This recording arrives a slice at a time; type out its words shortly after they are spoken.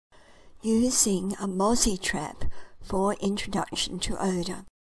Using a mozzie trap for introduction to odour.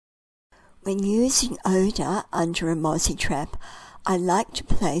 When using odour under a mozzie trap, I like to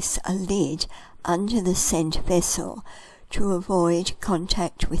place a lid under the scent vessel to avoid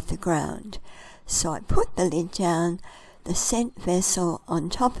contact with the ground. So I put the lid down, the scent vessel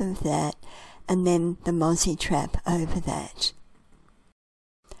on top of that, and then the mozzie trap over that.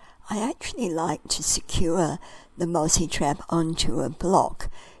 I actually like to secure the mozzie trap onto a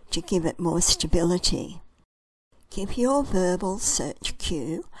block to give it more stability. Give your verbal search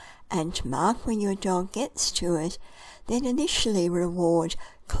cue and mark when your dog gets to it, then initially reward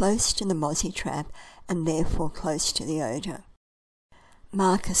close to the mozzie trap and therefore close to the odour.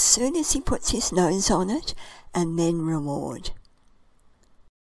 Mark as soon as he puts his nose on it and then reward.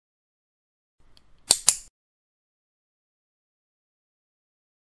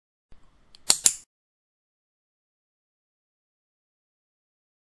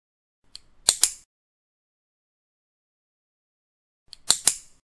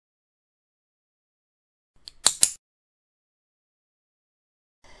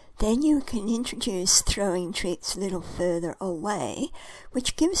 Then you can introduce throwing treats a little further away,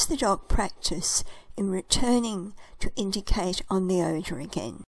 which gives the dog practice in returning to indicate on the odour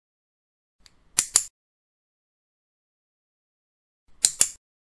again.